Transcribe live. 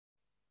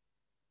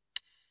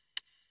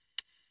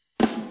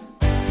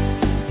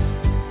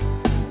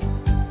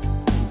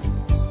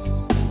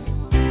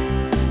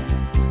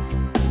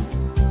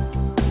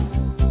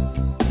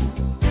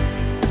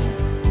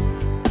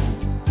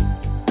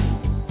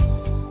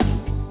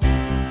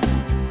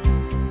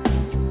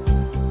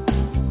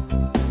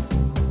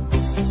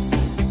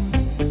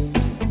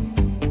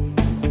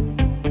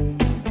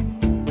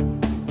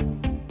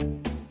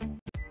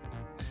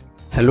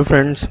Hello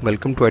friends,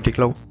 welcome to IT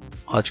cloud.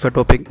 आज का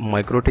topic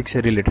MikroTik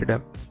से रिलेटेड है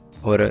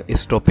और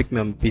इस टॉपिक में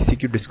हम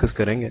पीसीक्यू डिस्कस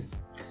करेंगे।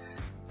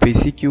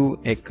 पीसीक्यू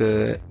एक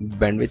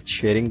बैंडविड्थ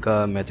शेयरिंग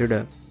का मेथड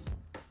है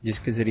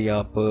जिसके ज़रिए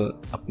आप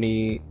अपनी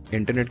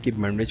इंटरनेट की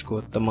बैंडविड्थ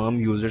को तमाम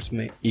यूज़र्स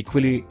में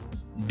इक्वली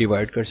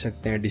डिवाइड कर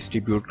सकते हैं,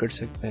 डिस्ट्रीब्यूट कर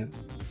सकते हैं।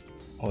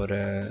 और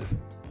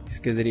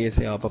इसके ज़रिए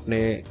से आप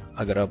अपने,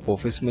 अगर आप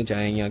ऑफिस में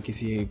जाएँ या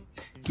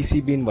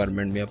किसी भी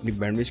इन्वायरमेंट में अपनी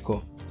बैंडविड्थ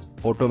को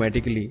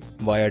ऑटोमेटिकली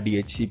वाया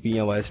डीएचसीपी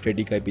या वाया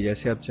स्टैटिक आईपी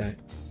जैसे आप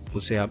चाहें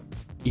उसे आप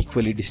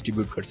इक्वली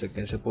डिस्ट्रीब्यूट कर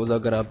सकते हैं। सपोज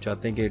अगर आप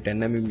चाहते हैं कि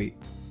 10 MB,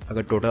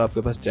 अगर टोटल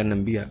आपके पास 10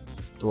 MB है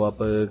तो आप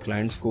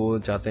क्लाइंट्स को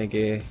चाहते हैं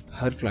कि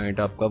हर क्लाइंट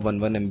आपका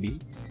 1 MB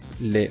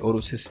ले और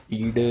उसे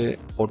स्पीड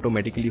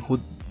ऑटोमेटिकली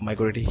खुद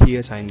माइक्रोटिक ही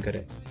असाइन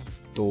करे।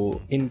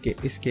 तो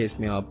इस केस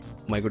में आप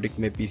माइक्रोटिक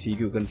में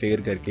पीसीक्यू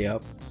कॉन्फ़िगर करके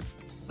आप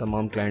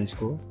तमाम क्लाइंट्स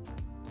को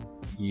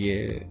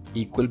ये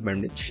इक्वल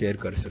बैंडविड्थ शेयर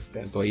कर सकते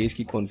हैं। तो आइए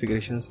इसकी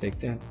कॉन्फ़िगरेशंस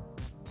देखते हैं।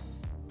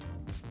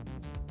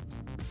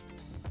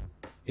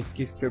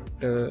 इसकी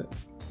स्क्रिप्ट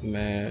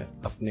मैं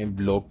अपने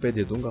ब्लॉग पे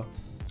दे दूंगा,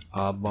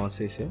 आप वहाँ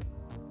से इसे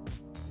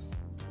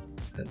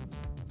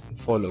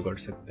फॉलो कर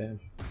सकते हैं।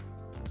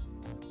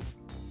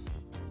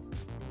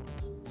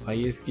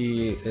 आइए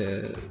इसकी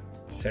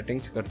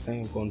सेटिंग्स करते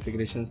हैं,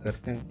 कॉन्फ़िगरेशंस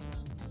करते हैं।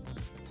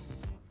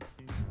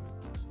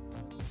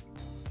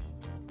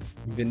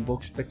 विन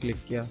बॉक्स पे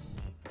क्लिक किया,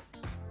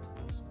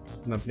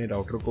 मैं अपने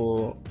राउटर को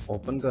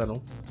ओपन कर रहा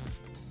हूँ।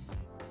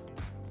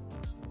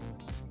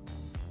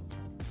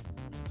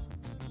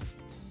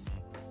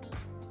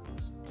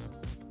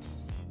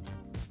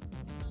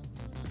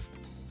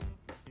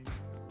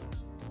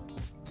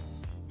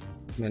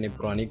 मैंने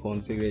पुरानी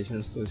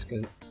कॉन्फ़िगरेशंस तो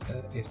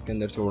इसके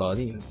अंदर से उड़ा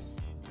दी हैं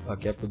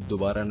ताकि आपको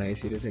दोबारा नए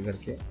सिरे से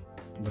करके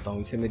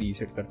बताऊँ। इसे मैं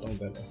रीसेट करता हूँ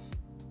पहले।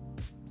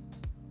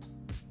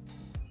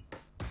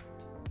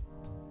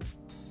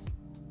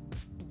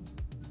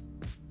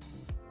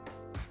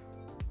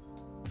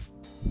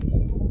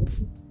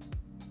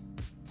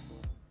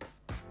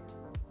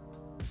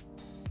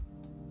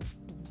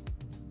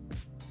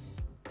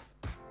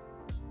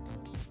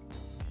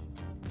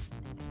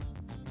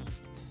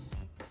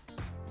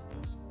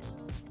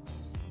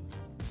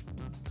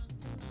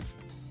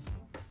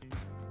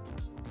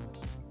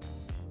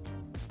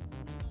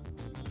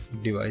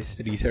 डिवाइस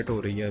रीसेट हो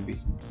रही है अभी।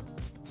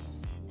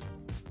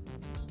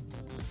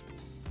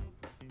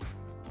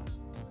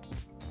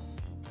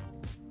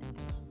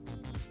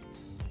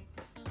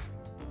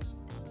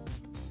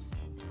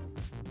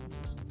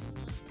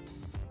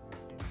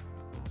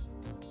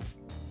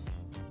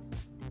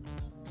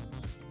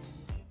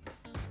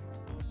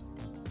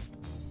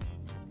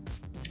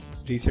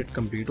 रीसेट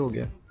कंप्लीट हो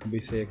गया। अब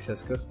इसे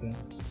एक्सेस करते हैं।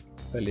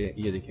 पहले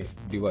ये देखिए,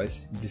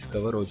 डिवाइस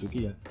डिस्कवर हो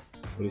चुकी है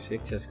और इसे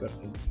एक्सेस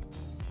करते हैं।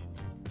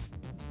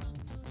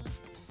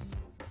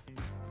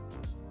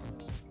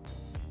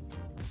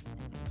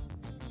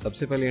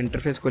 सबसे पहले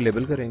इंटरफेस को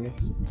लेबल करेंगे,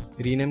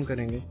 रीनेम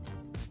करेंगे।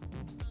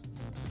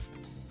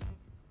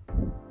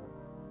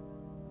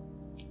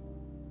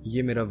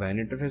 ये मेरा वैन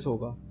इंटरफेस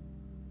होगा,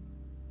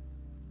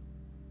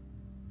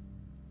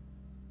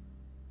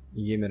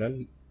 ये मेरा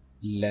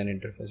लैन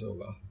इंटरफेस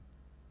होगा,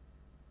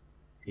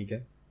 ठीक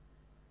है।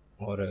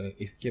 और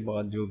इसके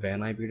बाद जो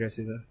वैन आईपी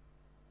एड्रेसेस है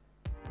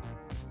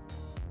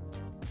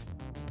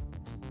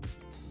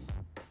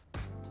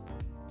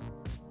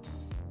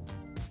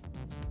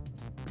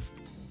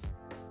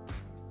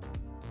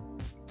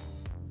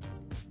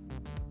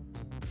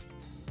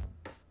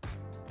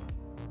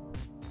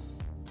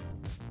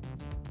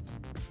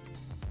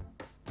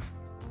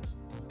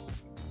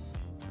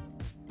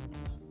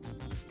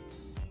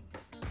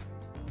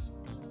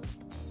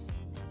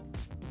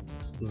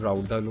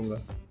राउट डालूंगा,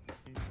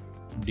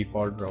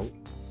 डिफ़ॉल्ट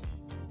राउट,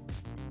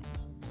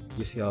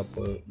 जिसे आप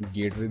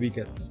गेटवे भी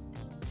कहते हैं।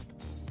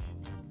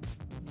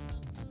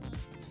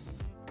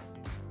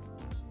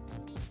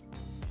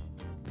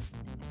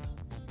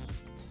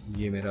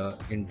 ये मेरा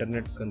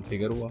इंटरनेट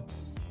कॉन्फ़िगर हुआ।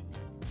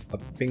 अब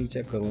पिंग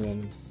चेक करूंगा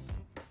मैं।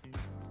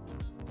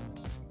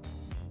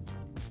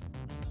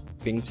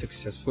 पिंग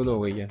सक्सेसफुल हो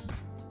गई है।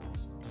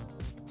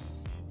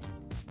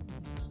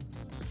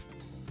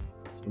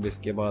 अब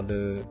इसके बाद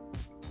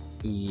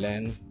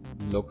लैन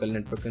लोकल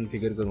नेटवर्क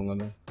कॉन्फ़िगर करूंगा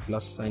मैं।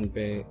 प्लस साइन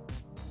पे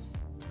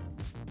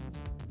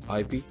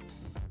आईपी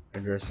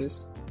एड्रेसेस,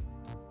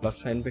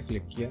 प्लस साइन पे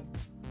क्लिक किया।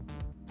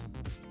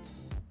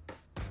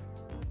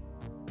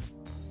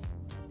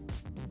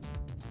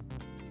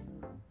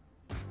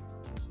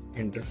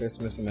 इंटरफेस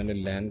में से मैंने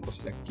लैन को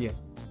सिलेक्ट किया,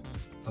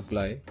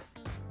 अप्लाई,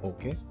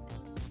 ओके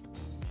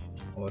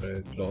और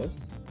क्लोज।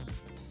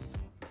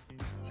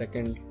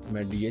 सेकंड,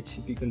 मैं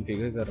डीएचसीपी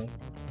कॉन्फ़िगर कर रहा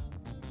हूँ।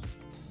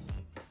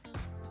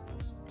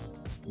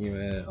 ये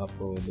मैं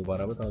आपको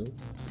दोबारा बता दूँ,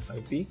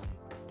 IP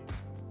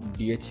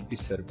DHCP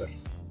server,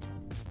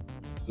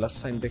 plus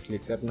sign पे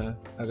क्लिक करना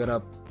है। अगर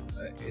आप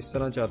इस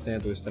तरह चाहते हैं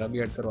तो इस तरह भी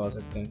ऐड करवा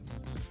सकते हैं,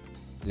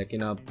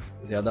 लेकिन आप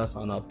ज़्यादा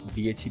आसान आप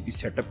डीएचसीपी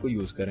सेटअप को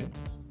यूज़ करें।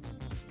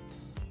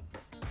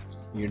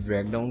 ये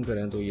ड्रैग डाउन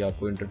करें तो ये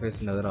आपको इंटरफेस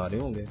नज़र आ रहे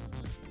होंगे।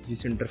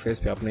 जिस इंटरफेस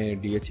पे आपने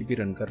DHCP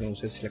रन करना है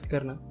उसे सिलेक्ट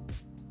करना।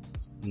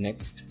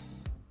 नेक्स्ट,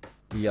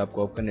 ये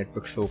आपको आपका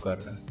नेटवर्क शो कर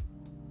रहा है।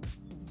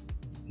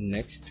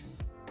 नेक्स्ट,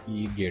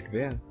 ये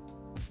गेटवे है,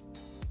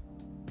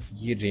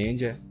 ये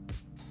रेंज है,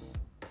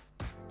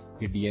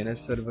 ये DNS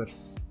सर्वर,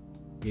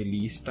 ये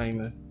लीज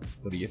टाइम है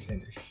और ये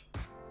फिनिश।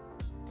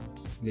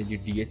 ये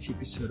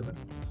DHCP सर्वर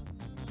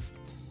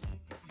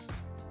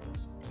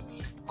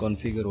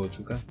कॉन्फ़िगर हो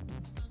चुका,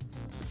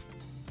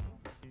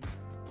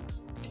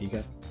 ठीक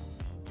है।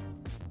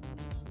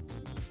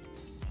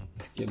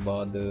 इसके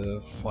बाद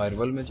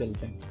फायरवॉल में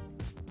चलते हैं।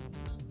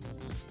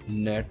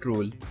 नेट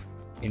रूल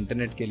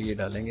इंटरनेट के लिए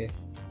डालेंगे,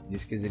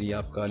 जिसके ज़रिए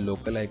आपका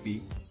लोकल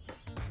आईपी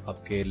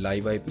आपके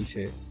लाइव आईपी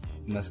से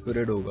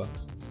मस्कुरेट होगा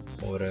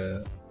और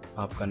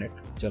आपका नेट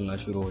चलना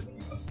शुरू हो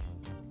जाएगा।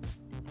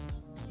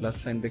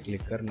 प्लस साइन पे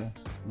क्लिक करना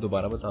है।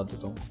 दोबारा बता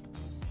देता हूँ,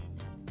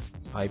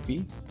 IP,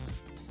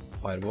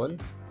 firewall,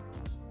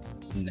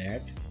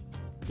 net,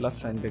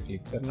 plus sign पे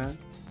क्लिक करना है।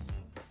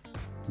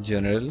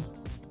 जनरल,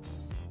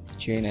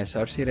 चेन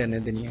SRC रहने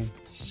देनी है।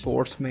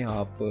 सोर्स में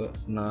आप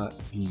अपना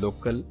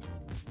लोकल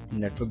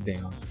नेटवर्क दें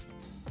आप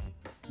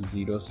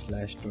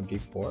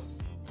 0/24,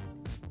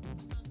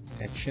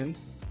 एक्शन,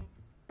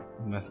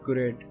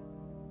 मस्कुरेट,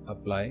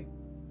 अप्लाई,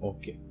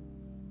 ओके,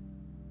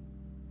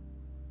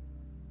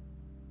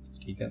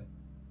 ठीक है।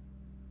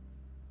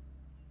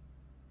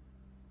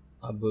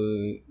 अब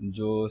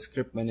जो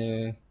स्क्रिप्ट मैंने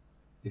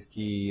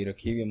इसकी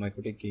रखी हुई है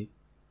माइक्रोटिक की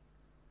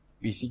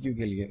PCQ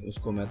के लिए,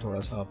 उसको मैं थोड़ा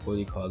सा आपको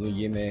दिखा दूँ।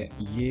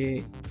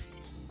 ये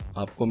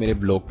आपको मेरे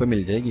ब्लॉग पे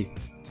मिल जाएगी।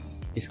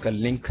 इसका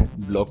लिंक,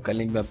 ब्लॉग का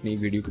लिंक मैं अपनी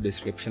वीडियो के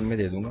डिस्क्रिप्शन में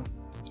दे दूंगा,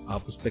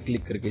 आप उस पर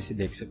क्लिक करके इसे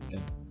देख सकते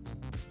हैं।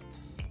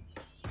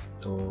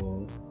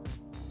 तो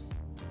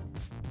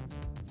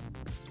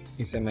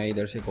इसे मैं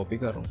इधर से कॉपी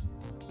कर रहा हूँ।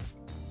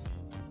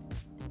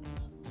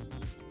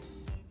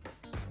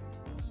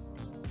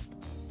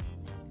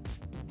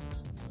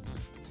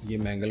 ये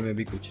मैंगल में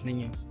भी कुछ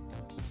नहीं है,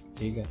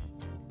 ठीक है।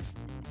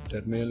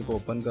 टर्मिनल को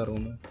ओपन कर रहा हूँ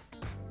मैं।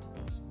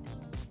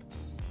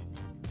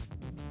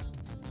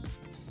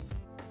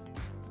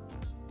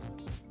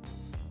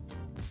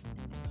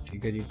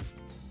 ठीक है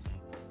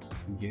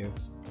जी,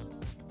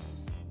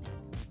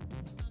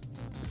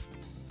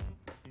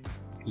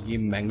 ये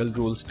मैंगल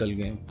रूल्स डल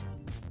गए।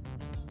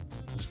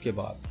 उसके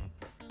बाद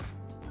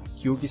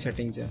क्यू की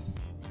सेटिंग्स है,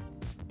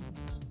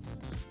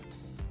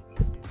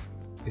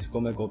 इसको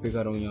मैं कॉपी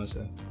कर रहा हूँ यहाँ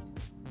से।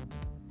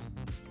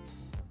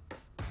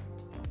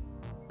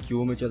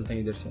 क्यू में चलते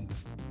हैं इधर से।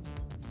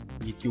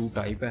 ये क्यू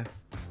टाइप है।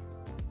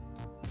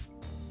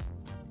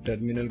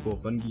 टर्मिनल को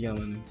ओपन किया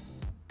मैंने।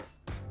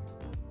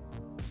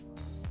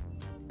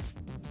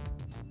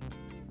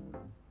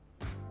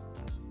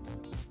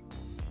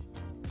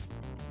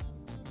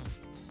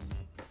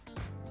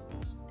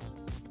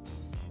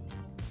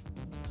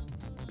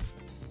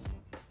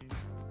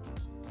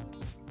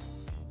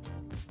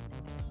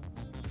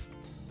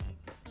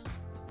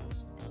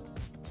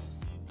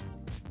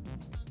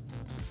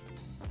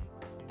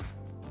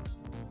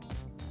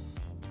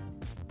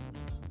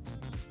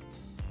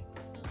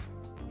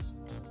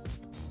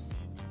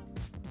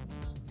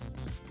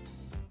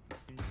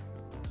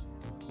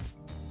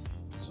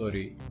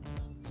 सॉरी,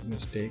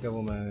 मिस्टेक है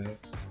वो, मैं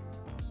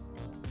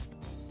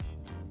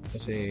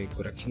उसे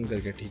करेक्शन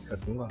करके ठीक कर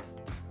दूंगा।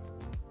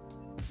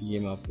 ये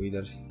मैं आपको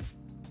इधर से,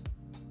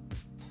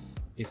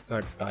 इसका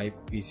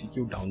टाइप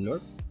PCQ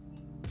डाउनलोड,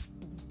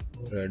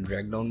 और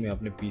ड्रैग डाउन में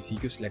आपने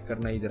PCQ सेलेक्ट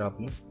करना है। इधर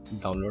आपने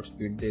डाउनलोड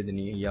स्पीड दे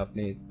देनी है, या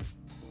आपने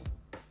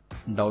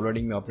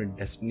डाउनलोडिंग में आपने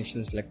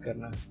डेस्टिनेशन सेलेक्ट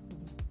करना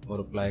है और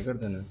अप्लाई कर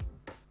देना है।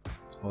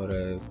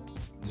 और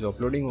जो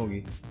अपलोडिंग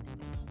होगी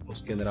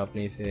उसके अंदर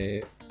आपने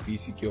इसे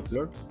PCQ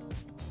अपलोड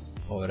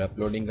और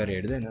अपलोडिंग का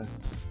रेट देना है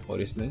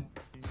और इसमें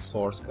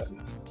सोर्स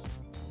करना है,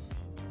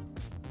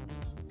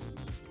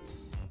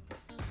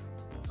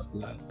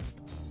 अप्लाई,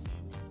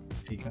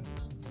 ठीक है।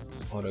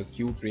 और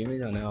क्यू ट्री में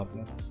जाना है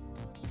आपने,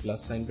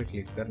 प्लस साइन पे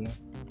क्लिक करना है,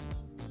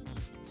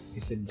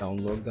 इसे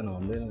डाउनलोड का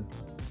नाम देना है,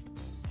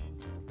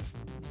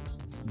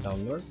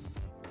 डाउनलोड,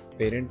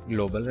 पेरेंट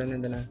ग्लोबल रहने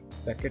देना है,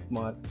 पैकेट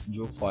मार्क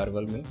जो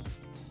फायरवॉल में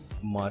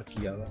मार्क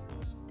किया हुआ,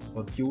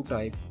 और Q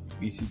type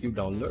PCQ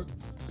download,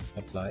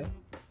 apply,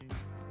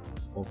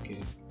 okay.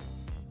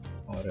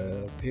 और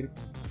फिर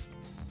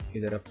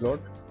इधर upload,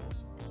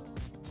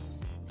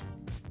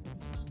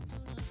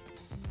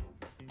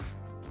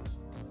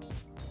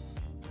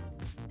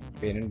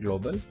 parent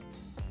global,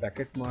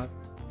 packet mark,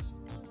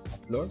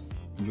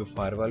 upload जो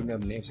फायरवॉल में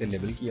हमने इसे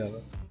लेबल किया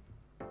हुआ,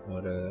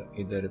 और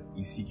इधर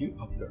PCQ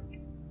अपलोड।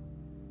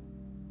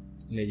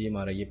 लीजिए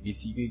हमारा ये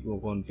PCQ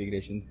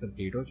कॉन्फ़िगरेशन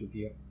कंप्लीट हो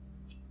चुकी है।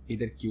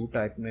 इधर क्यू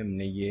टाइप में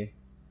हमने ये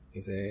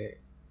इसे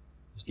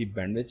उसकी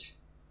बैंडविड्थ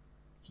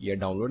की है,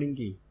 डाउनलोडिंग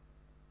की,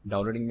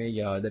 डाउनलोडिंग में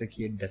याद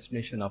रखिए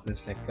डेस्टिनेशन आपने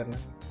सेलेक्ट करना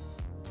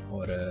है,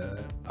 और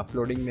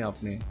अपलोडिंग में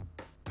आपने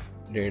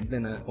रेट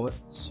देना है और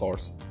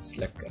सोर्स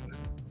सेलेक्ट करना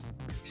है,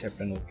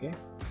 एक्सेप्ट एंड ओके।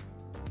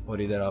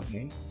 और इधर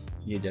आपने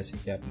ये जैसे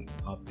कि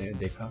आपने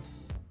देखा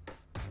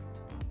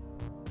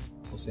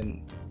उसे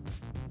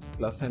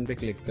प्लस साइन पे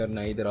क्लिक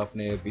करना है, इधर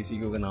आपने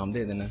PCQ का नाम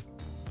दे देना है,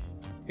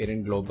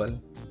 पेरेंट ग्लोबल,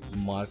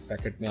 मार्क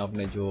पैकेट में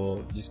आपने जो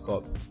जिसको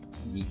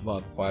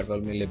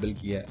फायरवॉल में लेबल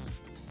किया है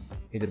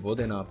इधर वो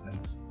देना आपने,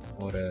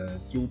 और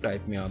क्यू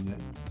टाइप में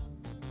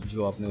आपने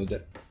जो आपने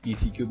उधर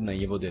PCQ बनाई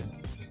है वो दे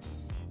देनी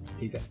है।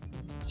 ठीक है,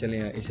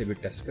 चलें इसे भी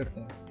टेस्ट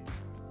करते हैं।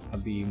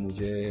 अभी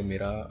मुझे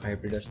मेरा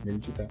IP एड्रेस मिल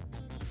चुका है।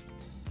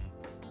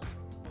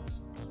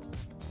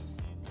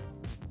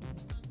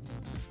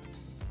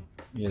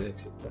 ये देख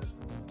सकते हैं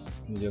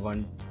मुझे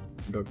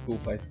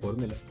 1.254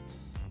 मिला,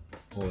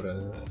 और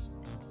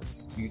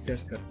स्पीड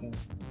टेस्ट करते हैं।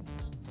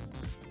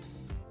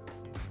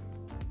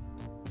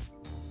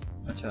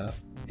 अच्छा,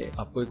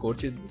 आपको एक और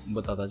चीज़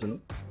बताता चलो,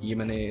 ये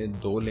मैंने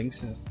 2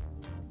 लिंक्स हैं,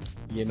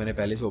 ये मैंने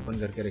पहले से ओपन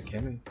करके रखे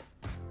हैं।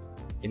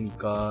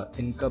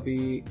 इनका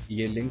भी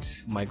ये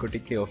लिंक्स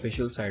माइक्रोटिक के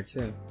ऑफिशियल साइट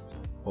से हैं,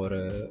 और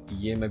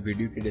ये मैं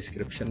वीडियो की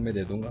डिस्क्रिप्शन में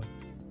दे दूंगा।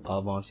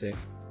 आप वहाँ से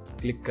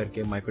क्लिक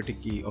करके माइक्रोटिक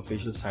की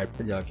ऑफिशियल साइट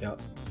पर जाके आप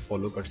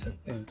फॉलो कर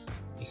सकते हैं,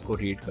 इसको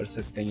रीड कर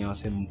सकते हैं, यहाँ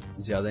से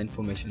ज़्यादा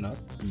इन्फॉर्मेशन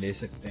आप ले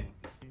सकते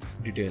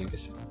हैं डिटेल के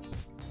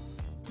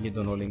साथ। ये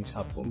दोनों लिंक्स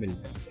आपको मिल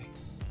जाएंगे।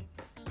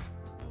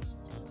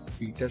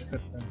 स्पीड टेस्ट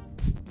करते हैं।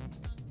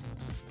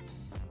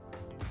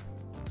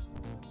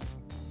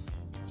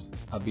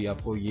 अभी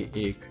आपको ये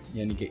एक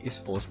यानी कि इस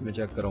पोस्ट में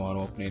चेक करवा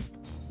रहा हूँ अपने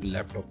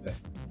लैपटॉप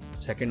पे।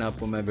 सेकंड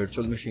आपको मैं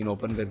वर्चुअल मशीन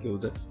ओपन करके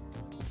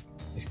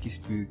उधर इसकी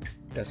स्पीड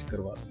टेस्ट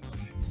करवा दूँगा।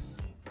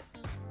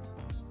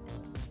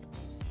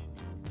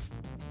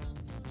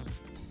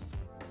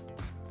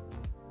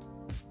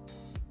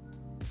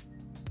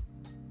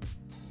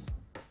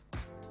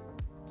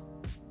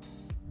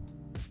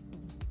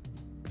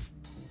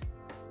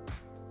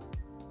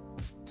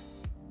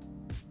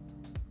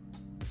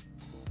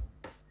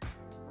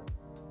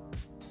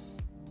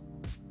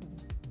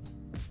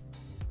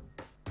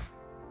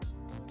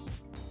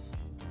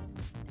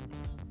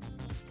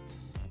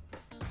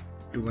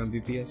 2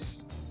 Mbps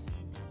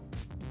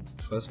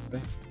फर्स्ट पे,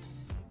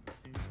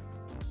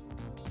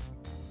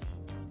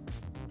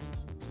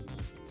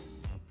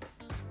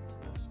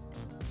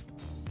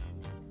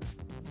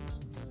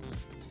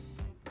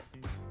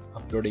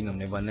 अपलोडिंग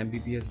हमने 1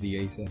 Mbps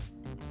दिया इसे।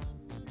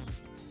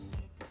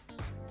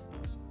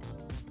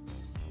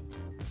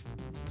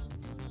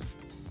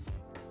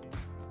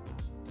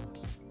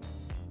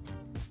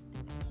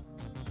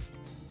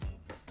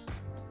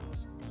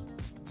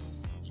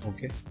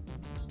 ओके,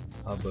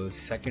 अब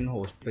सेकंड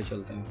होस्ट पे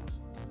चलते हैं।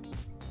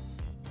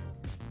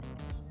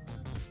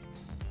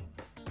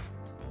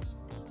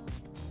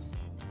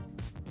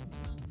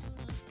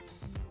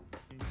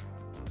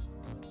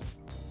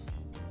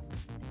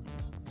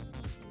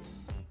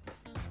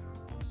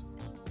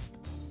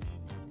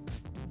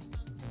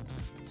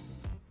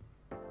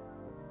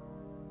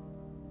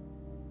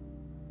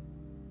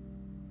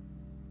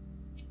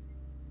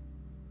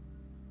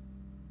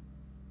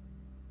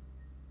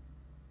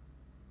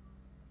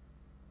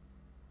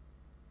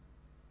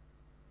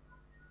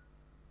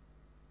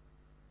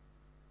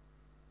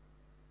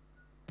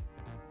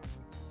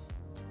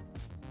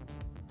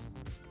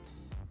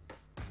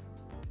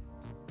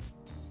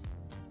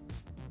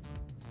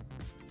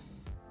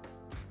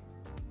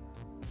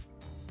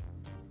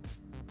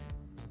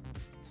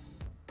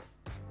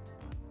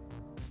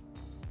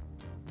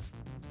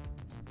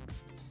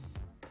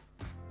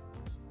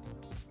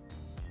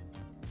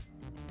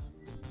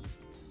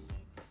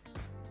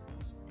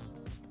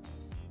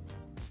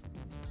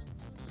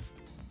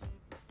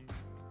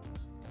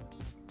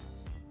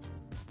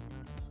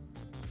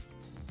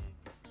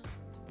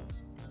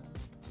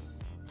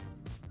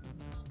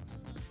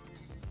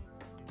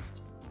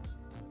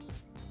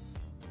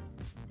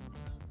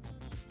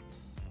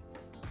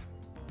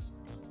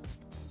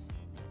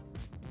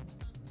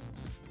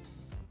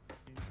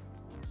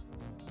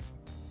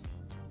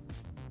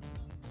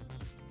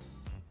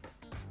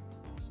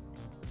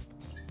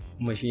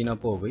 मशीन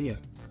अप हो गई है।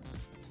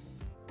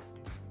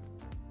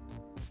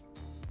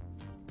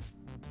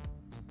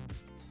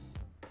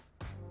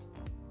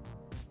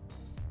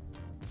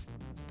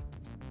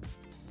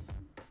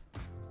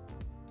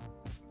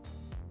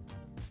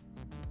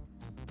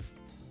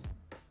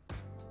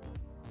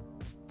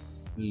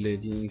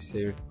 लेजिंग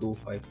से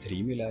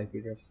 253 मिला है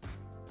एड्रेस।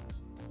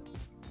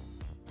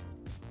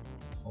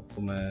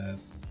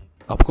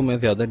 आपको मैं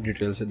ज़्यादा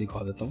डिटेल से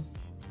दिखा देता हूँ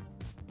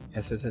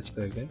SSH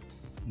करके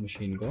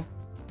मशीन को।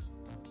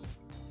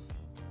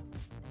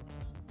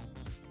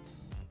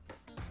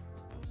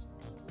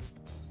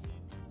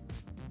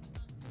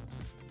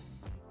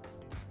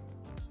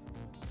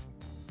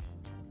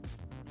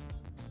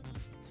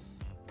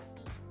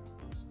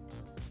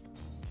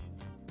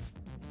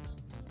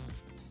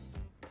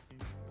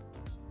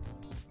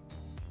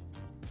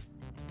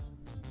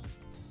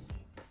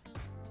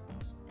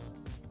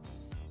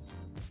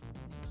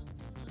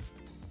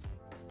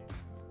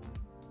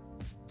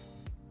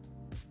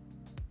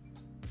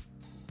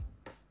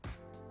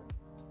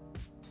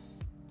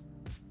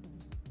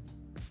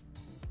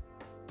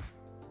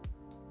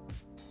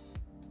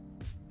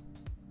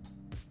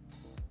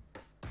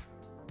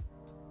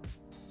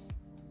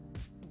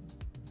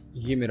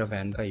 ये मेरा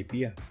वैन का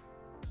आईपी है,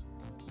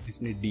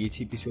 इसने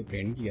DHCP से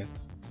ऑपरेट किया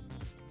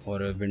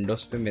और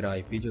विंडोज़ पे मेरा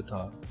आईपी जो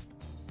था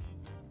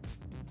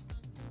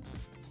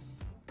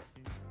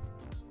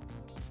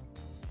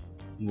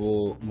वो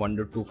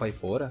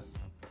 1.254 है,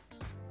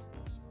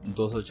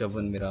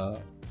 254 मेरा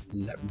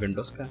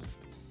विंडोज़ का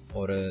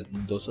और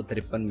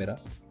 253 मेरा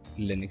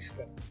लिनक्स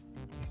का।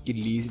 इसकी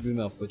लीज भी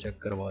मैं आपको चेक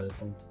करवा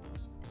देता हूँ।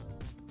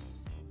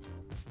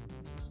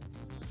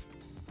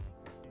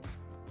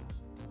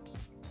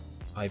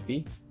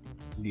 IP,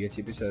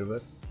 DHCP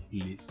server,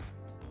 lease.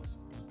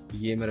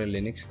 ये मेरा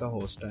लिनक्स का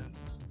होस्ट है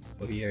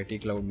और ये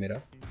IT क्लाउड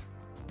मेरा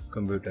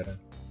कंप्यूटर है,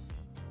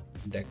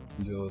 डेक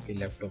जो कि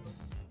लैपटॉप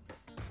है।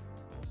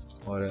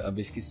 और अब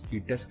इसकी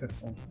स्पीड टेस्ट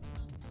करता हूँ।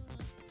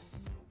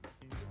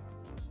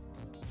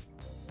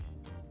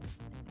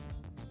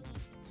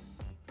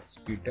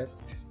 स्पीड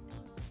टेस्ट,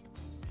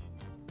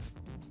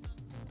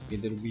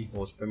 इधर भी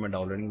होस्ट पे मैं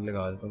डाउनलोडिंग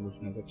लगा देता हूँ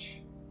कुछ ना कुछ।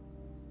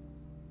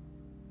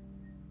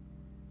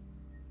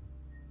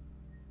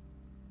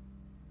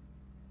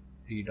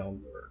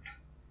 डाउनलोड,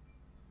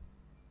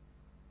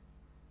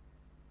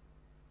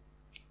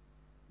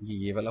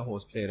 ये वाला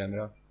होस्ट ले रहा है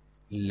मेरा।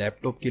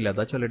 लैपटॉप की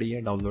लदा चल रही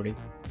है डाउनलोडिंग,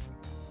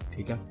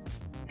 ठीक है,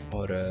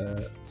 और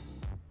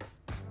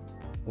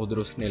उधर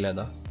उसने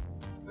लदा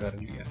कर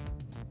लिया।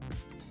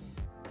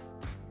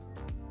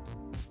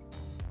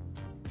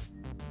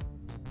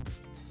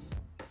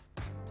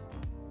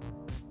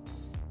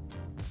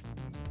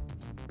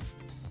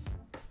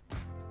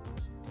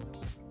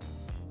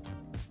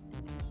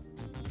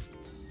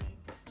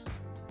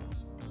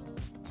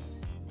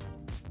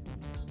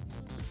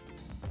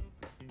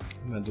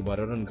 मैं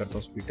दोबारा रन करता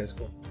हूँ स्पीड टेस्ट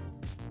को।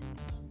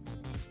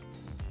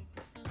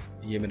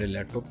 ये मेरे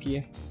लैपटॉप की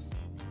है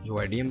जो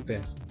IDM पे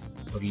है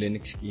और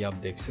लिनक्स की आप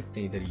देख सकते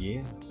हैं इधर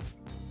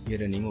ये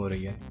रनिंग हो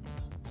रही है।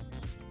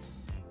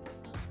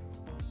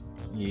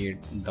 ये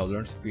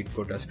डाउनलोड स्पीड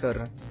को टेस्ट कर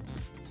रहा है।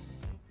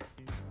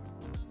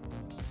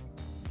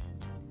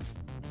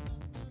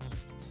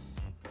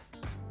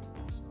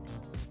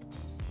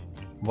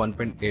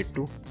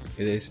 .82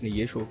 इधर इसने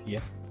ये शो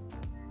किया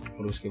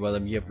और उसके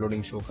बाद अब ये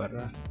अपलोडिंग शो कर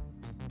रहा है।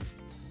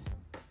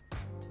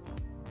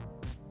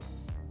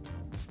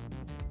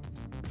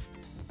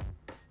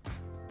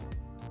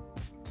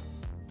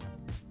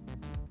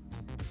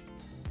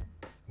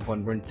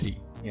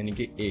 यानी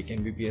कि 1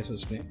 MBPS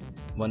उसने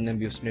 1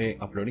 MB उसने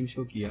अपलोडिंग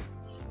शो किया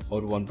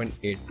और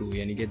 1.82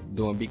 यानी कि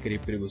 2 MB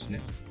करीब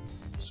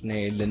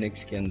उसने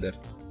लिनक्स के अंदर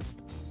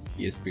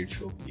ये स्पीड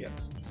शो किया।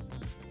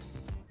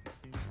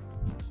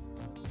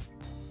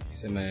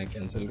 इसे मैं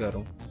कैंसिल कर रहा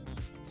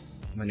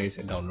हूँ, मैंने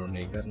इसे डाउनलोड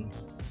नहीं करना।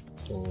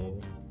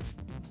 तो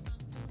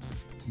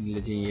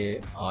लीजिए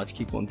ये आज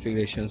की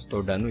कॉन्फ़िगरेशंस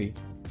तो डन हुई,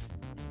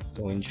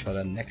 तो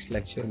इंशाल्लाह नेक्स्ट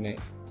लेक्चर में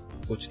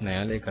कुछ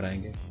नया लेकर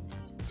आएंगे।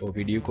 तो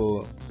वीडियो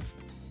को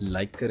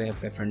लाइक करें,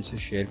 अपने फ्रेंड से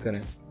शेयर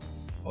करें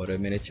और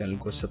मेरे चैनल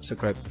को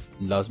सब्सक्राइब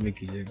लाजमी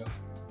कीजिएगा।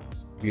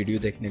 वीडियो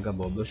देखने का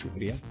बहुत बहुत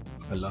शुक्रिया।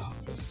 अल्लाह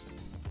हाफ़िज़।